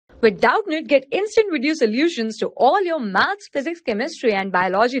With Doubtnut, get instant video solutions to all your maths, physics, chemistry, and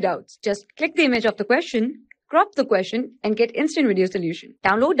biology doubts. Just click the image of the question, crop the question, and get instant video solution.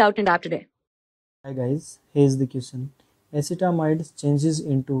 Download Doubtnut app today. Hi guys, here's the question. Acetamide changes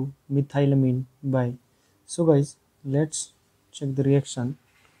into methylamine by. So guys, let's check the reaction.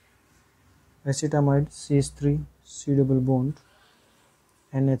 Acetamide CH3 C double bond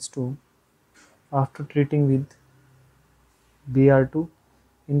NH2 after treating with Br2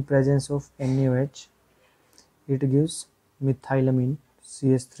 in presence of NaOH, it gives methylamine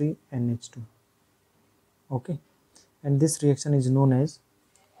CH3 NH2. Okay, and this reaction is known as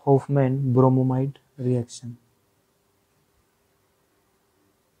Hofmann-Bromide reaction.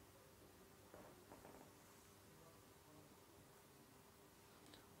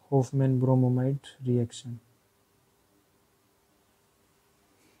 Hofmann-Bromide reaction.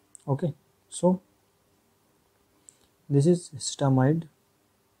 Okay, so this is acetamide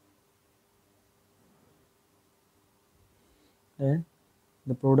and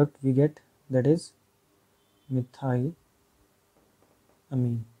the product we get, that is methylamine.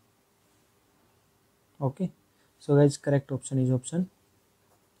 Okay, so guys, correct option is option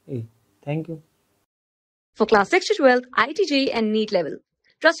A. Thank you. For class 6 to 12, IIT JEE and NEET level.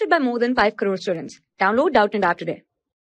 Trusted by more than 5 crore students. Download Doubtnut app today.